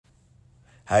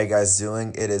How you guys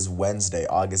doing? It is Wednesday,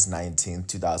 August 19th,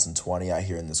 2020, out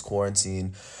here in this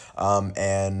quarantine.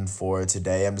 And for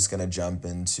today, I'm just going to jump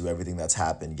into everything that's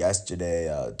happened yesterday,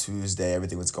 Tuesday,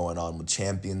 everything that's going on with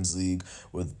Champions League,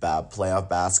 with playoff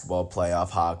basketball, playoff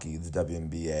hockey, the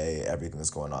WNBA, everything that's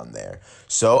going on there.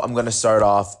 So I'm going to start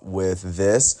off with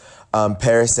this.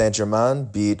 Paris Saint-Germain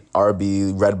beat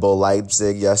RB Red Bull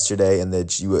Leipzig yesterday in the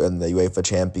UEFA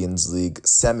Champions League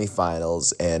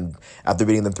semifinals, and after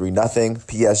beating them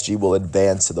 3-0, PSG will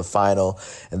advance to the final,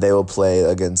 and they will play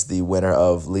against the winner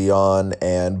of Lyon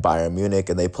and Bayern Munich,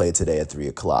 and they play today at 3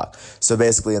 o'clock. So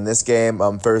basically, in this game,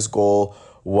 first goal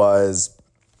was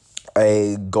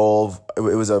a goal. It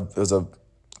was a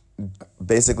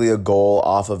basically a goal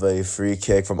off of a free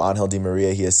kick from Angel Di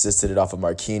Maria. He assisted it off of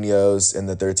Marquinhos in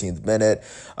the 13th minute.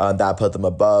 That put them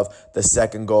above. The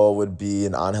second goal would be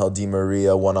an Angel Di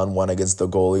Maria one-on-one against the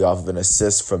goalie off of an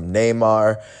assist from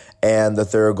Neymar. And the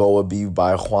third goal would be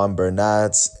by Juan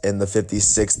Bernat in the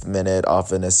 56th minute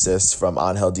off an assist from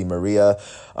Angel Di Maria.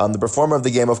 The performer of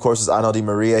the game, of course, is Angel Di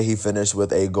Maria. He finished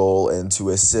with a goal and 2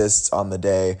 assists on the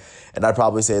day. And I'd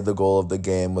probably say the goal of the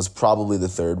game was probably the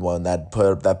third one that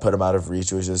put him out of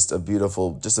reach. It was just a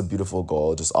beautiful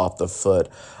goal, just off the foot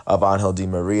of Angel Di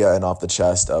Maria and off the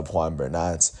chest of Juan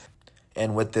Bernat.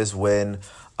 And with this win,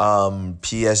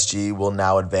 PSG will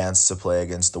now advance to play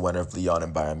against the winner of Lyon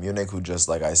and Bayern Munich, who, just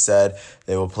like I said,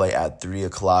 they will play at 3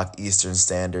 o'clock Eastern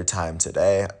Standard Time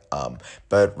today.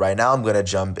 But right now I'm going to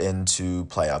jump into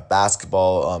playoff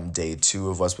basketball, day 2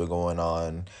 of what's been going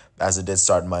on, as it did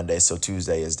start Monday, so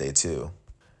Tuesday is day 2.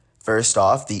 First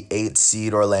off, the 8th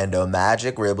seed Orlando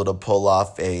Magic were able to pull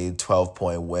off a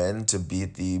 12-point win to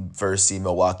beat the first seed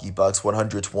Milwaukee Bucks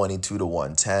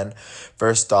 122-110.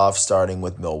 First off, starting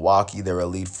with Milwaukee, their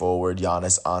elite forward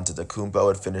Giannis Antetokounmpo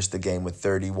had finished the game with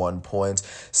 31 points,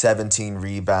 17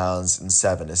 rebounds, and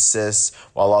 7 assists,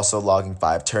 while also logging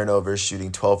 5 turnovers,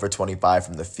 shooting 12 for 25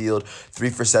 from the field, 3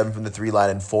 for 7 from the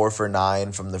 3-line, and 4 for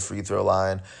 9 from the free throw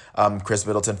line. Chris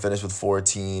Middleton finished with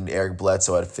 14, Eric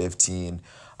Bledsoe had 15.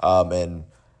 And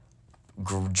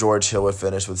George Hill would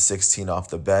finish with 16 off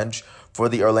the bench. For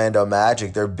the Orlando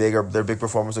Magic, their big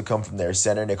performance would come from their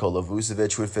center, Nikola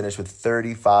Vucevic, who would finish with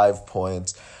 35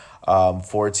 points,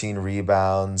 14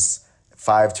 rebounds,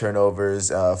 5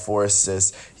 turnovers, 4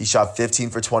 assists. He shot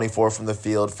 15 for 24 from the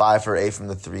field, 5 for 8 from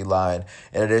the 3-line.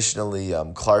 And additionally,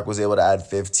 Clark was able to add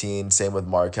 15, same with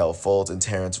Markelle Fultz, and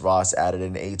Terrence Ross added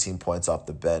in 18 points off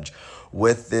the bench.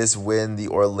 With this win, the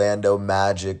Orlando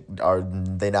Magic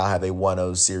they now have a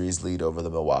 1-0 series lead over the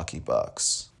Milwaukee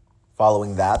Bucks.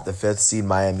 Following that, the 5th seed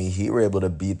Miami Heat were able to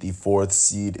beat the 4th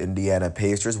seed Indiana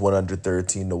Pacers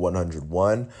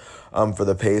 113-101. For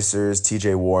the Pacers,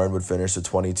 TJ Warren would finish with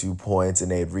 22 points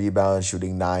and 8 rebounds,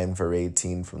 shooting 9 for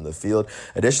 18 from the field.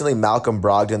 Additionally, Malcolm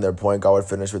Brogdon, their point guard, would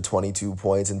finish with 22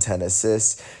 points and 10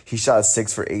 assists. He shot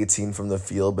 6 for 18 from the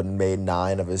field, but made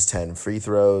 9 of his 10 free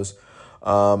throws.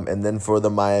 And then for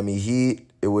the Miami Heat,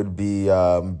 it would be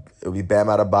Bam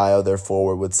Adebayo, their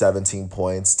forward, with 17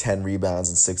 points, 10 rebounds,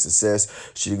 and 6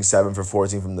 assists, shooting 7 for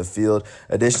 14 from the field.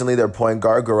 Additionally, their point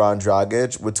guard, Goran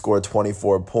Dragic, would score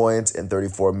 24 points in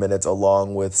 34 minutes,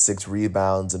 along with 6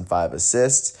 rebounds and 5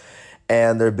 assists.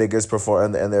 And their biggest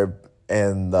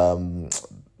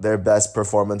their best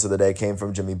performance of the day came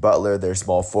from Jimmy Butler, their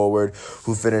small forward,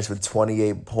 who finished with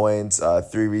 28 points,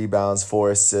 3 rebounds, 4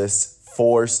 assists,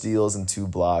 4 steals, and 2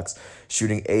 blocks,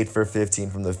 shooting 8 for 15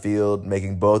 from the field,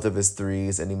 making both of his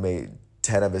threes, and he made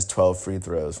 10 of his 12 free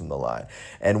throws from the line.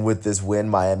 And with this win,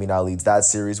 Miami now leads that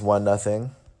series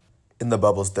 1-0. In the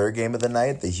Bubble's third game of the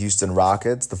night, the Houston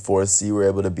Rockets, the 4th seed, were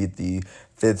able to beat the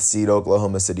 5th seed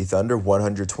Oklahoma City Thunder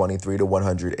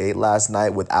 123-108 last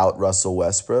night without Russell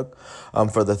Westbrook.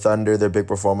 For the Thunder, their big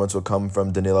performance will come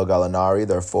from Danilo Gallinari,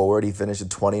 their forward. He finished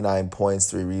with 29 points,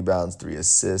 3 rebounds, 3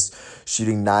 assists,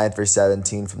 shooting 9 for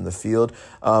 17 from the field.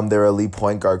 Their elite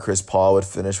point guard, Chris Paul, would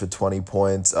finish with 20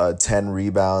 points, 10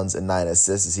 rebounds, and 9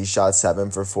 assists as he shot 7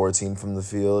 for 14 from the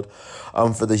field.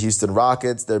 For the Houston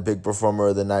Rockets, their big performer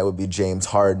of the night would be James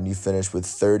Harden. He finished with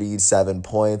 37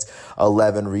 points,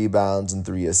 11 rebounds, and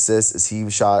 3 assists as he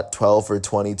shot 12 for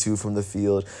 22 from the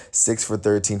field, 6 for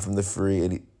 13 from the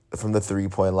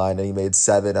 3-point line, and he made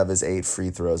 7 of his 8 free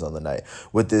throws on the night.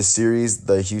 With this series,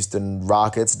 the Houston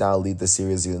Rockets now lead the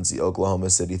series against the Oklahoma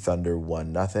City Thunder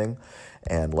 1-0.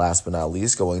 And last but not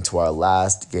least, going to our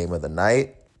last game of the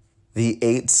night, the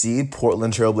 8th seed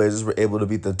Portland Trailblazers were able to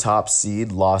beat the top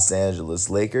seed Los Angeles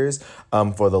Lakers.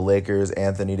 For the Lakers,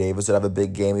 Anthony Davis would have a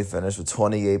big game. He finished with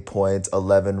 28 points,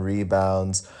 11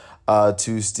 rebounds,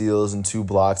 2 steals and 2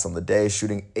 blocks on the day,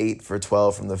 shooting 8 for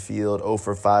 12 from the field, 0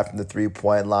 for 5 from the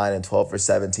 3-point line, and 12 for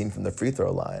 17 from the free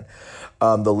throw line.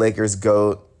 The Lakers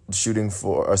GOAT, shooting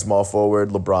for a small forward,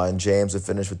 LeBron James, would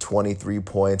finish with 23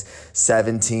 points,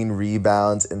 17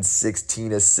 rebounds, and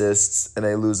 16 assists in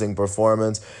a losing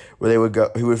performance, where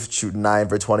he would shoot 9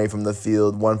 for 20 from the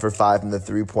field, 1 for 5 from the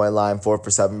 3-point line, 4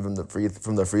 for 7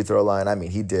 from the free throw line. I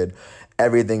mean, he did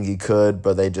everything he could,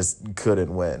 but they just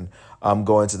couldn't win.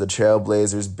 Going to the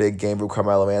Trailblazers, big game for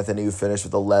Carmelo Anthony, who finished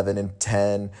with 11 and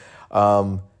 10.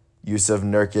 Yusuf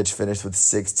Nurkic finished with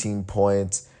 16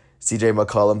 points. CJ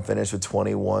McCollum finished with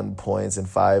 21 points and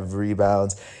 5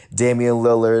 rebounds. Damian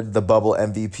Lillard, the bubble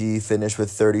MVP, finished with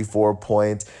 34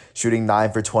 points, shooting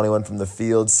 9 for 21 from the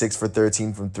field, 6 for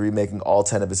 13 from 3, making all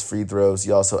 10 of his free throws.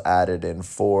 He also added in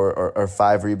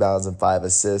 5 rebounds and 5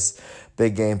 assists.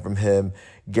 Big game from him.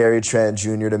 Gary Trent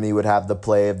Jr. to me would have the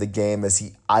play of the game as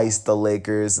he iced the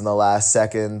Lakers in the last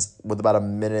seconds with about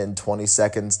 1 minute and 20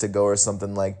 seconds to go or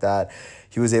something like that.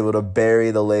 He was able to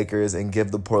bury the Lakers and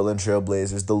give the Portland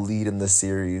Trailblazers the lead in the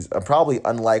series, a probably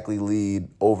unlikely lead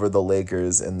over the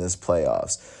Lakers in this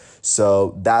playoffs.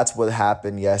 So that's what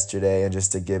happened yesterday, and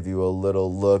just to give you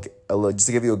just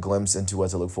to give you a glimpse into what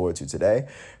to look forward to today.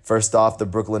 First off, the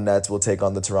Brooklyn Nets will take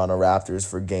on the Toronto Raptors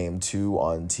for Game 2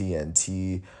 on on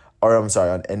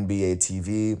NBA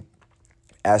TV,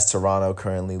 as Toronto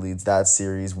currently leads that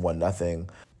series 1-0.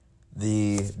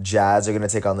 The Jazz are going to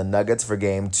take on the Nuggets for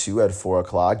Game 2 at 4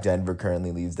 o'clock. Denver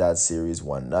currently leads that series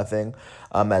 1-0.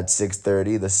 At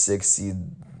 6:30, the 6th seed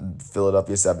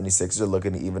Philadelphia 76ers are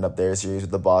looking to even up their series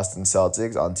with the Boston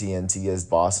Celtics on TNT as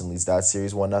Boston leads that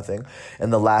series 1-0.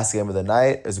 And the last game of the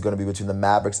night is going to be between the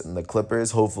Mavericks and the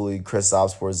Clippers. Hopefully,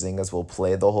 Kristaps Porzingis will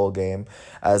play the whole game,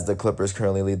 as the Clippers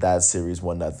currently lead that series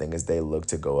 1-0 as they look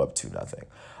to go up 2-0.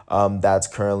 That's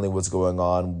currently what's going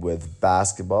on with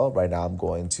basketball. Right now, I'm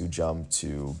going to jump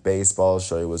to baseball,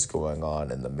 show you what's going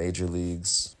on in the major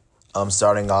leagues.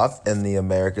 Starting off in the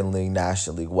American League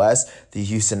National League West, the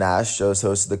Houston Astros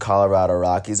hosted the Colorado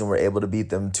Rockies and were able to beat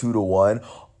them 2-1.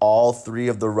 All 3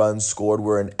 of the runs scored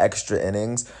were in extra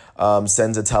innings.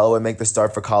 Senzatella would make the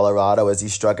start for Colorado as he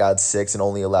struck out 6 and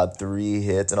only allowed 3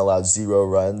 hits and allowed 0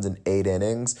 runs in 8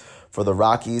 innings. For the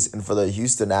Rockies and for the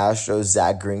Houston Astros,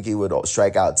 Zach Greinke would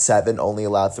strike out 7, only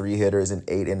allow 3 hitters in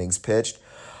 8 innings pitched.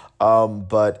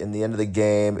 But in the end of the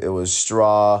game, it was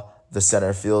Straw, the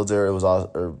center fielder,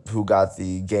 who got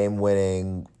the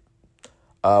game-winning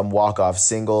walk-off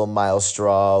single. Miles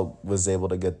Straw was able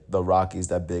to get the Rockies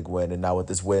that big win. And now with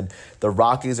this win, the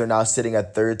Rockies are now sitting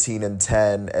at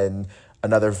 13-10. And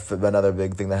another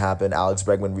big thing that happened, Alex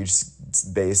Bregman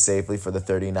reached base safely for the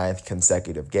 39th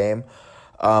consecutive game.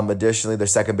 Additionally, their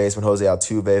second baseman, Jose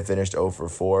Altuve, finished 0 for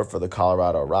 4 for the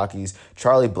Colorado Rockies.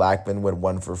 Charlie Blackmon went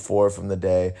 1 for 4 from the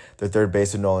day. Their third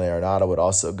baseman, Nolan Arenado, would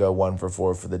also go 1 for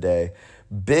 4 for the day.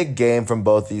 Big game from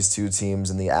both these two teams,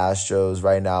 and the Astros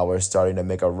right now are starting to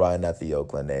make a run at the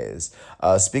Oakland A's.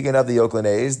 Speaking of the Oakland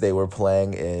A's, they were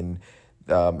playing in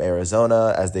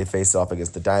Arizona as they faced off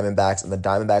against the Diamondbacks, and the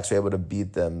Diamondbacks were able to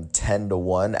beat them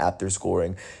 10-1 after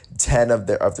scoring 9 of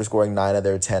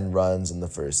their 10 runs in the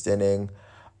first inning.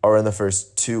 Or in the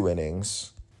first 2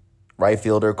 innings. Right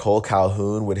fielder Cole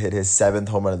Calhoun would hit his 7th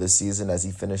home run of the season as he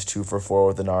finished 2 for 4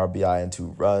 with an RBI and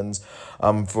 2 runs.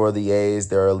 For the A's,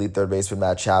 their elite third baseman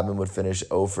Matt Chapman would finish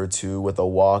 0 for 2 with a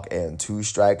walk and 2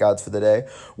 strikeouts for the day.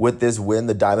 With this win,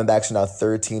 the Diamondbacks are now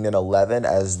 13-11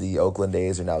 as the Oakland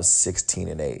A's are now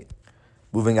 16-8.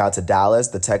 Moving out to Dallas,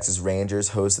 the Texas Rangers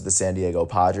hosted the San Diego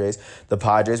Padres. The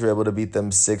Padres were able to beat them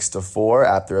 6-4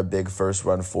 after a big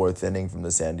first-run 4th inning from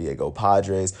the San Diego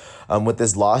Padres. With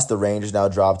this loss, the Rangers now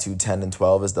drop to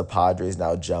 10-12 as the Padres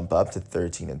now jump up to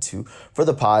 13-2. For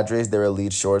the Padres, their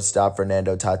elite shortstop,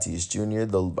 Fernando Tatis Jr.,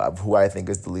 who I think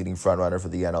is the leading frontrunner for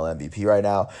the NL MVP right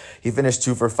now, he finished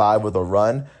 2 for 5 with a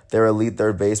run. Their elite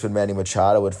third baseman, Manny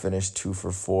Machado, would finish 2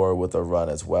 for 4 with a run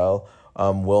as well.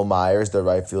 Will Myers, the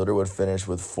right fielder, would finish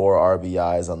with 4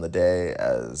 RBIs on the day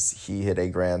as he hit a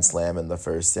grand slam in the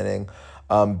first inning.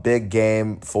 Big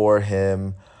game for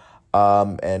him.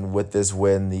 And with this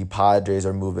win, the Padres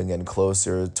are moving in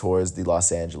closer towards the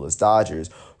Los Angeles Dodgers,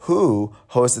 who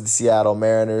hosted the Seattle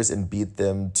Mariners and beat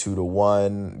them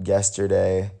 2-1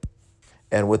 yesterday.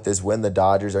 And with this win, the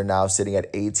Dodgers are now sitting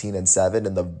at 18-7,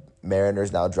 and the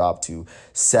Mariners now drop to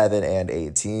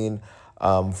 7-18.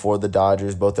 For the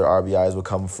Dodgers, both their RBIs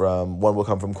one will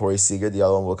come from Corey Seager, the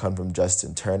other one will come from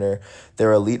Justin Turner.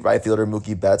 Their elite right fielder,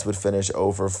 Mookie Betts, would finish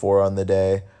 0 for 4 on the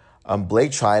day.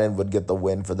 Blake Trinan would get the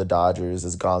win for the Dodgers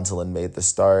as Gonsolin made the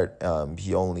start.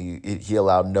 He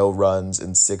allowed no runs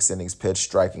in 6 innings pitched,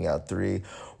 striking out 3,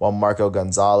 while Marco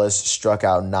Gonzalez struck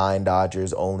out 9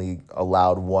 Dodgers, only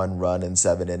allowed 1 run in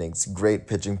 7 innings. Great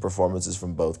pitching performances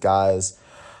from both guys.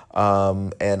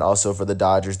 And also for the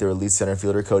Dodgers, their elite center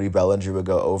fielder Cody Bellinger would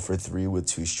go 0 for 3 with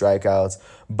 2 strikeouts.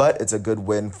 But it's a good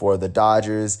win for the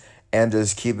Dodgers. And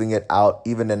just keeping it out,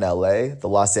 even in LA, the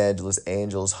Los Angeles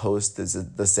Angels host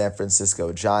the San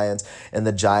Francisco Giants, and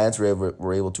the Giants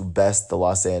were able to best the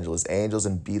Los Angeles Angels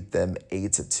and beat them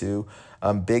 8-2.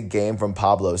 Big game from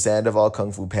Pablo Sandoval.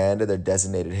 Kung Fu Panda, their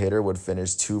designated hitter, would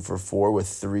finish 2 for 4 with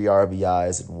 3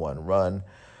 RBIs and 1 run.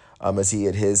 As he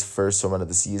hit his first home run of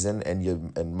the season,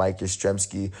 and Mike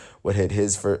Yastrzemski would hit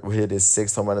his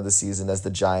 6th home run of the season, as the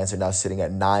Giants are now sitting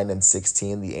at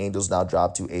 9-16. The Angels now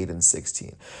dropped to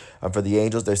 8-16. For the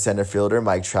Angels, their center fielder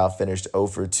Mike Trout finished 0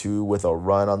 for 2 with a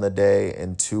run on the day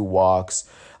and 2 walks.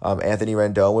 Anthony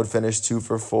Rendon would finish 2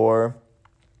 for 4.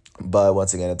 But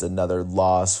once again, it's another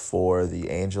loss for the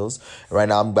Angels. Right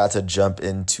now, I'm about to jump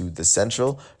into the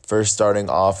Central. First, starting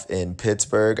off in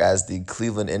Pittsburgh, as the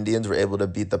Cleveland Indians were able to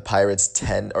beat the Pirates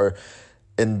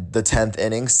in the 10th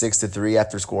inning, 6-3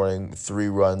 after scoring 3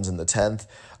 runs in the 10th.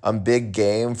 Big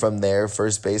game from their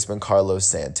first baseman, Carlos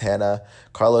Santana.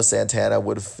 Carlos Santana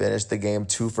would finish the game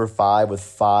 2 for 5 with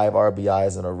 5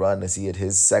 RBIs and a run, as he hit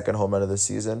his 2nd home run of the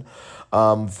season.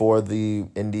 For the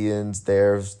Indians,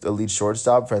 their elite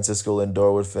shortstop, Francisco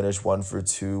Lindor, would finish 1 for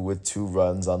 2 with 2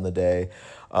 runs on the day.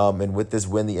 And with this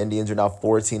win, the Indians are now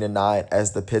 14-9,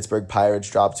 as the Pittsburgh Pirates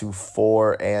drop to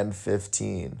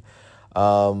 4-15.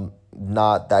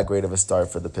 Not that great of a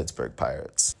start for the Pittsburgh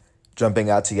Pirates. Jumping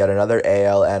out to yet another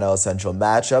AL-NL Central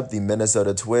matchup, the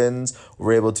Minnesota Twins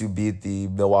were able to beat the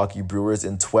Milwaukee Brewers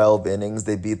in 12 innings.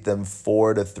 They beat them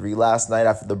 4-3 last night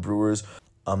after the Brewers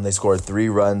they scored 3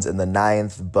 runs in the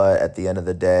 9th, but at the end of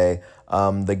the day,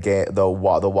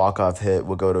 the walk-off hit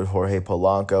would go to Jorge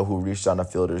Polanco, who reached on a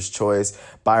fielder's choice.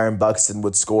 Byron Buxton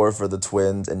would score for the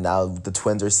Twins, and now the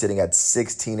Twins are sitting at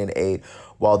 16-8,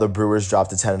 while the Brewers dropped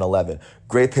to 10-11.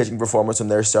 Great pitching performance from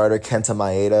their starter, Kenta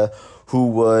Maeda, who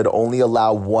would only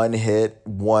allow 1 hit,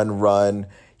 1 run.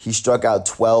 He struck out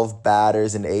 12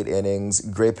 batters in 8 innings.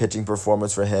 Great pitching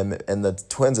performance for him, and the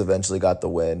Twins eventually got the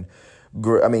win.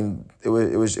 I mean, it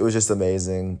was just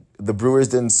amazing. The Brewers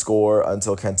didn't score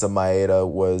until Kenta Maeda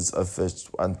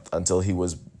until he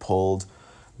was pulled.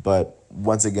 But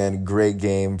once again, great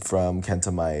game from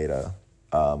Kenta Maeda.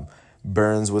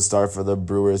 Burns would start for the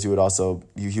Brewers. He would also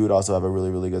have a really,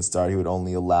 really good start. He would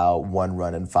only allow 1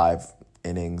 run in 5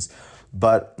 innings.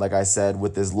 But like I said,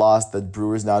 with this loss, the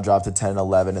Brewers now dropped to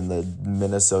 10-11, and the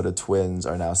Minnesota Twins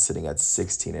are now sitting at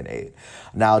 16-8.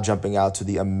 Now jumping out to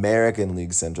the American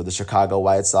League Central, the Chicago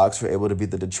White Sox were able to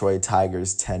beat the Detroit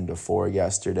Tigers 10-4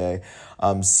 yesterday.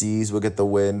 Cease would get the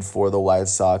win for the White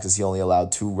Sox, as he only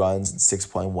allowed 2 runs in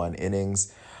 6.1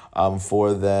 innings.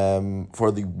 For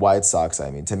the White Sox,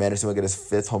 Tim Anderson would get his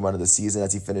 5th home run of the season,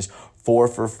 as he finished 4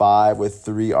 for 5 with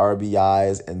 3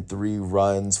 RBIs and 3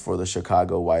 runs for the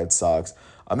Chicago White Sox.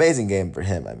 Amazing game for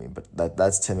him, but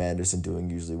that's Tim Anderson doing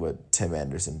usually what Tim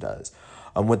Anderson does.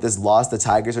 With this loss, the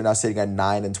Tigers are now sitting at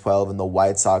 9-12, and the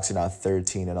White Sox are now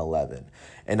 13-11.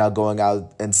 And now going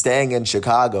out and staying in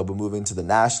Chicago, but moving to the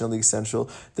National League Central,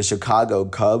 the Chicago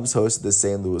Cubs hosted the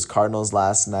St. Louis Cardinals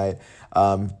last night,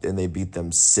 and they beat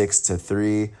them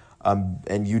 6-3.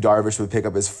 And Yu Darvish would pick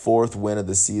up his 4th win of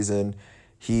the season.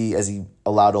 He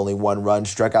allowed only 1 run,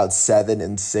 struck out 7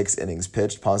 in 6 innings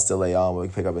pitched. Ponce de Leon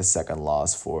would pick up his 2nd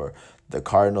loss for the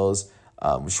Cardinals.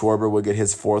 Schwarber would get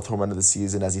his 4th home run of the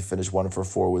season, as he finished 1 for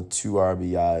 4 with 2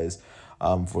 RBIs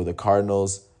for the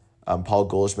Cardinals. Paul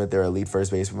Goldschmidt, their elite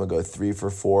first baseman, would go 3 for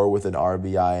 4 with an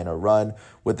RBI and a run.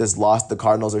 With this loss, the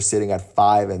Cardinals are sitting at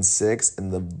 5-6,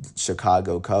 and the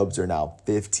Chicago Cubs are now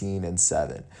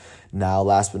 15-7. Now,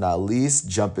 last but not least,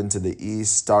 jump into the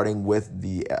East, starting with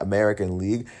the American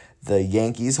League. The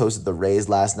Yankees hosted the Rays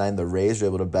last night, and the Rays were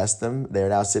able to best them. They're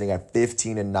now sitting at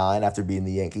 15-9 after beating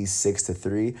the Yankees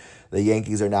 6-3. The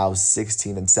Yankees are now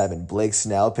 16-7. Blake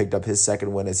Snell picked up his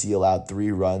 2nd win, as he allowed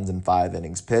 3 runs in 5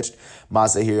 innings pitched.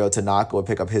 Masahiro Tanaka would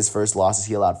pick up his first loss, as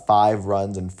he allowed 5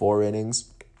 runs in 4 innings.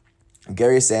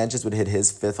 Gary Sanchez would hit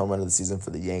his 5th home run of the season for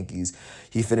the Yankees.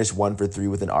 He finished 1 for 3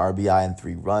 with an RBI and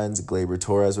 3 runs. Gleyber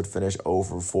Torres would finish 0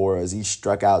 for 4, as he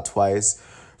struck out twice.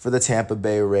 For the Tampa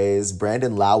Bay Rays,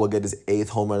 Brandon Lau will get his 8th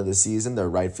home run of the season, their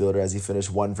right fielder, as he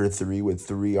finished 1 for 3 with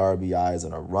 3 RBIs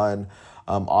and a run.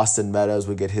 Austin Meadows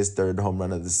would get his 3rd home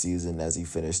run of the season, as he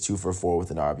finished 2 for 4 with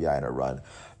an RBI and a run.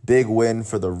 Big win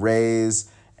for the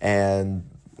Rays, and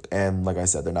And like I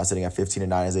said, they're now sitting at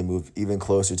 15-9 as they move even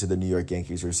closer to the New York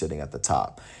Yankees, who are sitting at the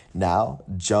top. Now,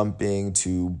 jumping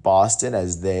to Boston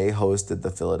as they hosted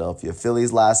the Philadelphia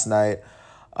Phillies last night.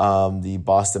 The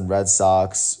Boston Red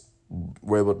Sox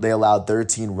they allowed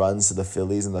 13 runs to the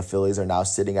Phillies, and the Phillies are now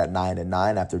sitting at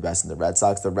 9-9 after besting the Red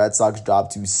Sox. The Red Sox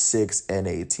dropped to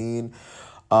 6-18.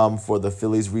 For the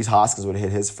Phillies, Rhys Hoskins would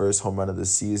hit his first home run of the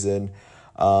season,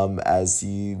 as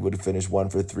he would finish 1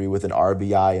 for 3 with an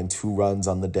RBI and 2 runs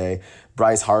on the day.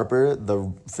 Bryce Harper,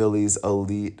 the Phillies'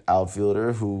 elite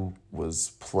outfielder who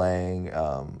was playing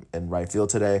in right field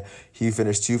today, he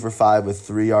finished 2 for 5 with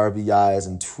 3 RBIs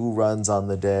and 2 runs on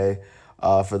the day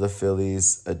for the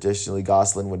Phillies. Additionally,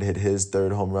 Gosselin would hit his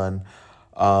 3rd home run.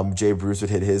 Jay Bruce would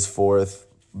hit his 4th.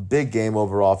 Big game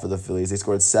overall for the Phillies. They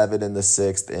scored 7 in the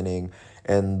 6th inning,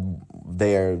 and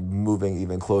they are moving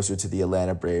even closer to the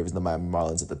Atlanta Braves and the Miami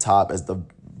Marlins at the top as the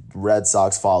Red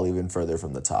Sox fall even further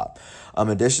from the top.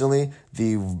 Additionally,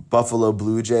 the Buffalo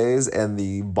Blue Jays and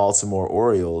the Baltimore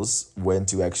Orioles went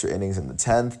to extra innings in the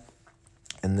 10th,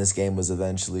 and this game was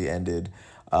eventually ended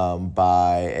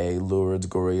by a Lourdes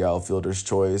Gurriel fielder's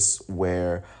choice,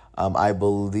 where I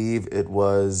believe it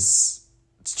was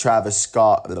Travis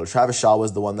Shaw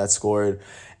was the one that scored,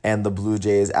 and the Blue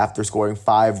Jays, after scoring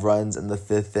 5 runs in the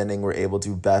 5th inning, were able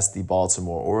to best the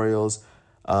Baltimore Orioles.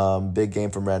 Big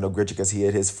game from Randal Grichuk as he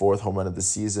hit his 4th home run of the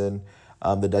season.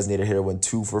 The designated hitter went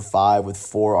 2 for 5 with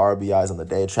 4 RBIs on the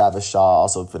day. Travis Shaw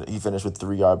also he finished with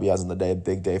 3 RBIs on the day.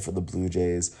 Big day for the Blue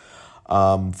Jays.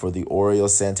 For the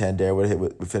Orioles, Santander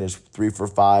would finish 3 for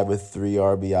 5 with 3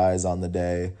 RBIs on the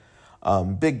day.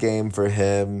 Big game for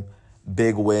him.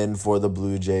 Big win for the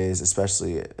Blue Jays,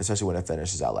 especially when it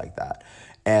finishes out like that.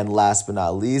 And last but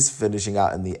not least, finishing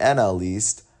out in the NL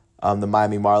East, the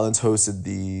Miami Marlins hosted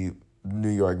the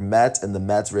New York Mets, and the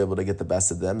Mets were able to get the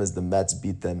best of them as the Mets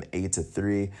beat them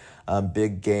 8-3.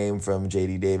 Big game from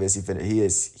J.D. Davis.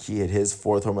 He hit his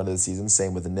 4th home run of the season.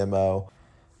 Same with Nimmo.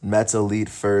 Mets elite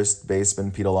first baseman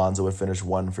Pete Alonso would finish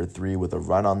 1 for 3 with a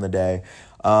run on the day.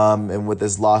 And with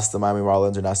this loss, the Miami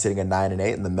Marlins are now sitting at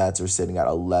 9-8, and the Mets are sitting at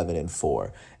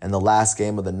 11-4. And the last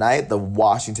game of the night, the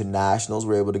Washington Nationals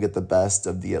were able to get the best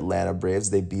of the Atlanta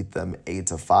Braves. They beat them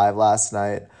 8-5 last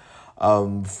night.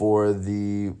 For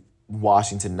the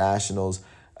Washington Nationals,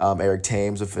 Eric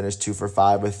Thames would finish 2 for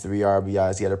 5 with 3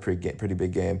 RBIs. He had a pretty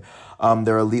big game.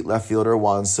 Their elite left fielder,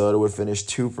 Juan Soto, would finish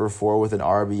 2 for 4 with an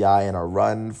RBI and a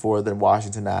run for the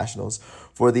Washington Nationals.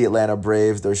 For the Atlanta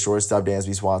Braves, their shortstop,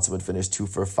 Dansby Swanson, would finish 2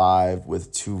 for 5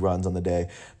 with 2 runs on the day.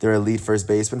 Their elite first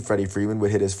baseman, Freddie Freeman, would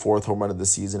hit his 4th home run of the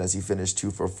season as he finished 2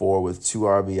 for 4 with 2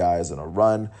 RBIs and a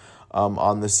run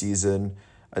on the season.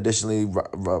 Additionally,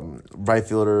 right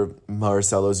fielder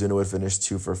Marcell Ozuna would finish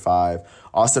 2 for 5.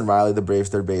 Austin Riley, the Braves'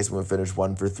 third baseman, would finish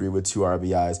 1 for 3 with 2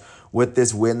 RBIs. With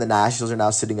this win, the Nationals are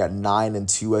now sitting at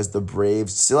 9-2 as the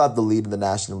Braves still have the lead in the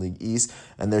National League East,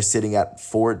 and they're sitting at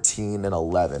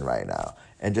 14-11 right now.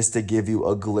 And just to give you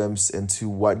a glimpse into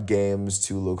what games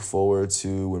to look forward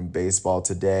to in baseball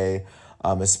today,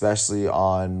 especially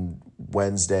on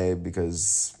Wednesday,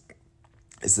 because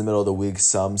it's the middle of the week,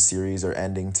 some series are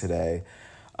ending today.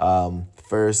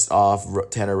 First off,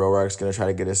 Tanner Roark's going to try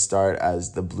to get a start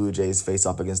as the Blue Jays face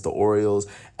off against the Orioles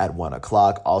at 1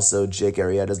 o'clock. Also, Jake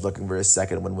Arrieta is looking for his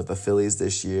 2nd win with the Phillies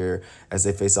this year as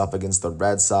they face off against the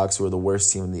Red Sox, who are the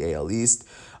worst team in the AL East.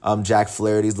 Jack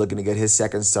Flaherty is looking to get his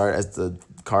 2nd start as the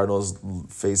Cardinals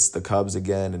face the Cubs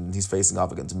again, and he's facing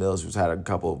off against Mills, who's had a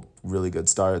couple really good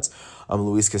starts.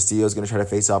 Luis Castillo is going to try to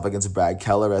face off against Brad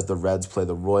Keller as the Reds play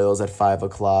the Royals at 5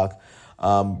 o'clock.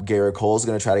 Garrett Cole is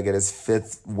going to try to get his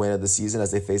 5th win of the season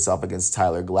as they face off against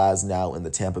Tyler Glasnow in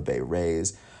the Tampa Bay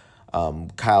Rays.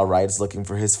 Kyle Wright's looking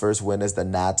for his 1st win as the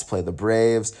Nats play the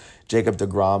Braves. Jacob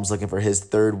deGrom's looking for his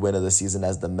 3rd win of the season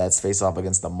as the Mets face off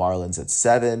against the Marlins at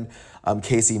 7.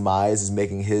 Casey Mize is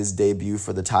making his debut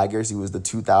for the Tigers. He was the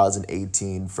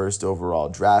 2018 first overall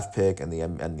draft pick in the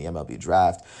MLB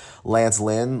draft. Lance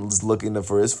Lynn is looking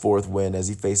for his 4th win as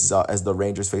the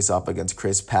Rangers face off against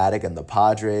Chris Paddock and the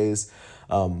Padres.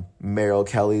 Merrill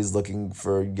Kelly's looking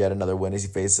for yet another win as he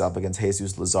faces off against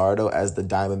Jesus Luzardo as the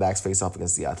Diamondbacks face off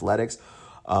against the Athletics.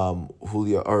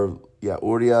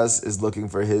 Urias is looking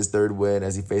for his 3rd win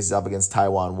as he faces off against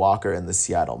Taijuan Walker and the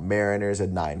Seattle Mariners at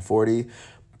 9:40.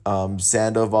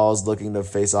 Sandoval is looking to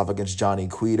face off against Johnny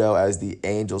Cueto as the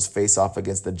Angels face off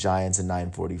against the Giants at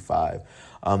 9:45.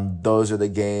 Those are the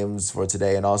games for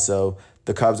today, and also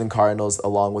the Cubs and Cardinals,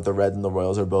 along with the Reds and the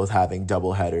Royals, are both having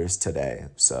doubleheaders today.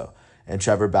 So, And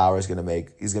Trevor Bauer is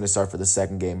he's gonna start for the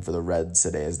second game for the Reds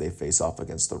today as they face off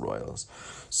against the Royals.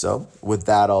 So with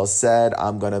that all said,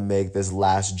 I'm gonna make this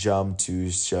last jump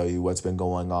to show you what's been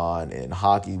going on in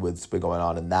hockey, what's been going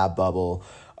on in that bubble.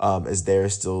 As they're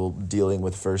still dealing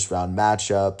with first round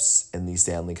matchups in the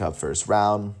Stanley Cup first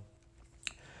round.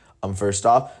 First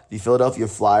off, the Philadelphia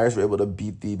Flyers were able to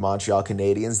beat the Montreal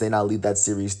Canadiens. They now lead that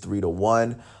series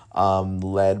 3-1,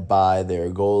 led by their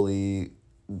goalie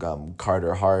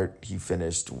Carter Hart. He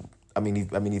finished.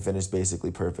 He finished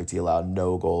basically perfect. He allowed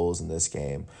no goals in this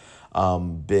game.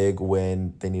 Big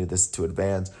win. They needed this to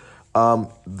advance.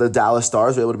 The Dallas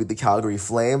Stars were able to beat the Calgary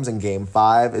Flames in Game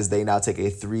 5 as they now take a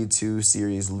 3-2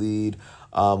 series lead,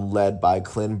 led by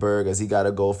Klingberg as he got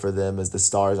a goal for them as the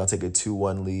Stars now take a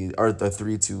 2-1 lead, or the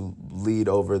 3-2 lead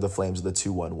over the Flames with a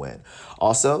 2-1 win.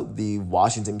 Also, the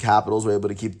Washington Capitals were able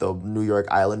to keep the New York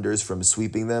Islanders from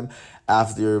sweeping them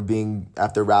after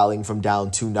rallying from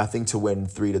down 2-0 to win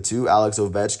 3-2. Alex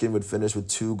Ovechkin would finish with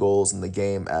 2 goals in the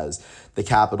game as the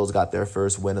Capitals got their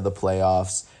first win of the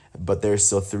playoffs, but they're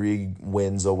still 3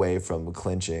 wins away from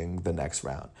clinching the next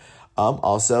round.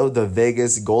 Also, the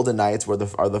Vegas Golden Knights are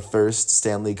the first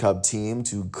Stanley Cup team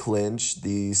to clinch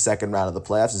the second round of the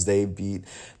playoffs as they beat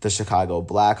the Chicago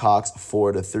Blackhawks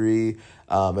 4-3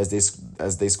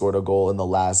 as they scored a goal in the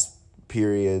last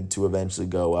period to eventually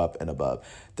go up and above.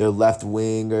 Their left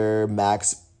winger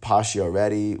Max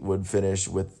Pacioretty would finish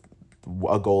with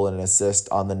a goal and an assist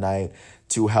on the night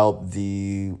to help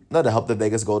the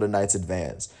Vegas Golden Knights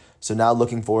advance. So now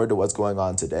looking forward to what's going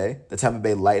on today. The Tampa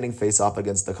Bay Lightning face off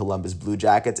against the Columbus Blue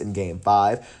Jackets in Game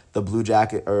 5.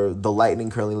 The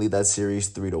Lightning currently lead that series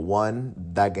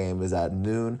 3-1. That game is at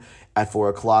noon. At 4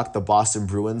 o'clock, the Boston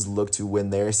Bruins look to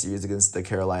win their series against the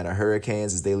Carolina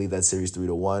Hurricanes as they lead that series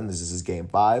 3-1. This is Game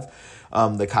 5.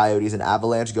 The Coyotes and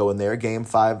Avalanche go in their Game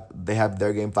 5. They have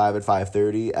their Game 5 at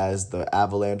 5:30 as the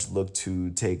Avalanche look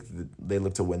to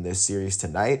win this series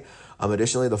tonight.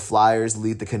 Additionally, the Flyers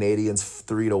lead the Canadiens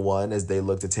 3-1 as they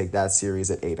look to take that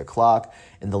series at 8 o'clock.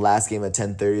 And the last game at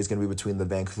 10:30 is going to be between the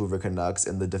Vancouver Canucks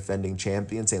and the defending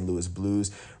champion St. Louis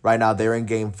Blues. Right now, they're in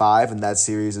Game 5, and that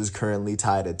series is currently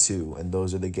tied at 2. And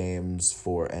those are the games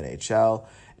for NHL.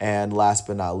 And last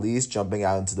but not least, jumping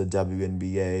out into the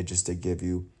WNBA just to give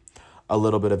you a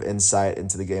little bit of insight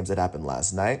into the games that happened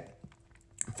last night.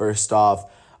 First off,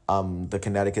 the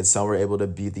Connecticut Sun were able to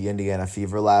beat the Indiana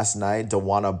Fever last night.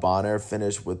 DeWanna Bonner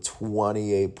finished with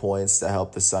 28 points to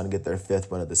help the Sun get their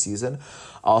 5th win of the season.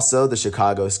 Also, the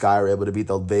Chicago Sky were able to beat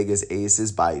the Vegas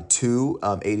Aces by 2,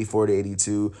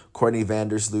 84-82. Courtney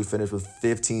Vandersloot finished with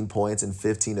 15 points and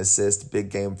 15 assists. Big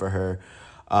game for her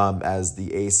as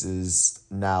the Aces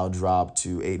now drop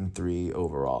to 8-3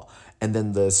 overall. And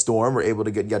then the Storm were able to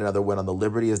get yet another win on the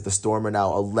Liberty as the Storm are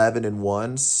now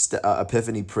 11-1.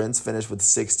 Epiphany Prince finished with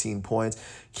 16 points.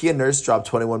 Kia Nurse dropped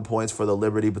 21 points for the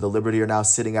Liberty, but the Liberty are now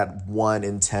sitting at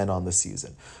 1-10 on the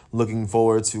season. Looking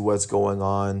forward to what's going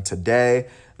on today.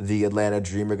 The Atlanta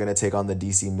Dream are going to take on the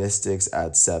DC Mystics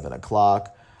at 7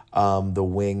 o'clock. The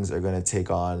Wings are going to take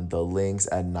on the Lynx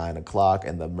at 9 o'clock,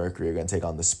 and the Mercury are going to take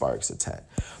on the Sparks at 10.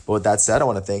 But with that said, I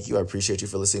want to thank you. I appreciate you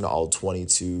for listening to all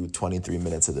 23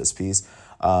 minutes of this piece.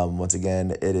 Once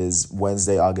again, it is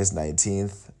Wednesday, August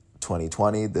 19th,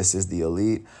 2020. This is The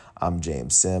Elite. I'm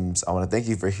James Sims. I want to thank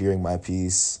you for hearing my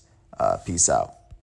piece. Peace out.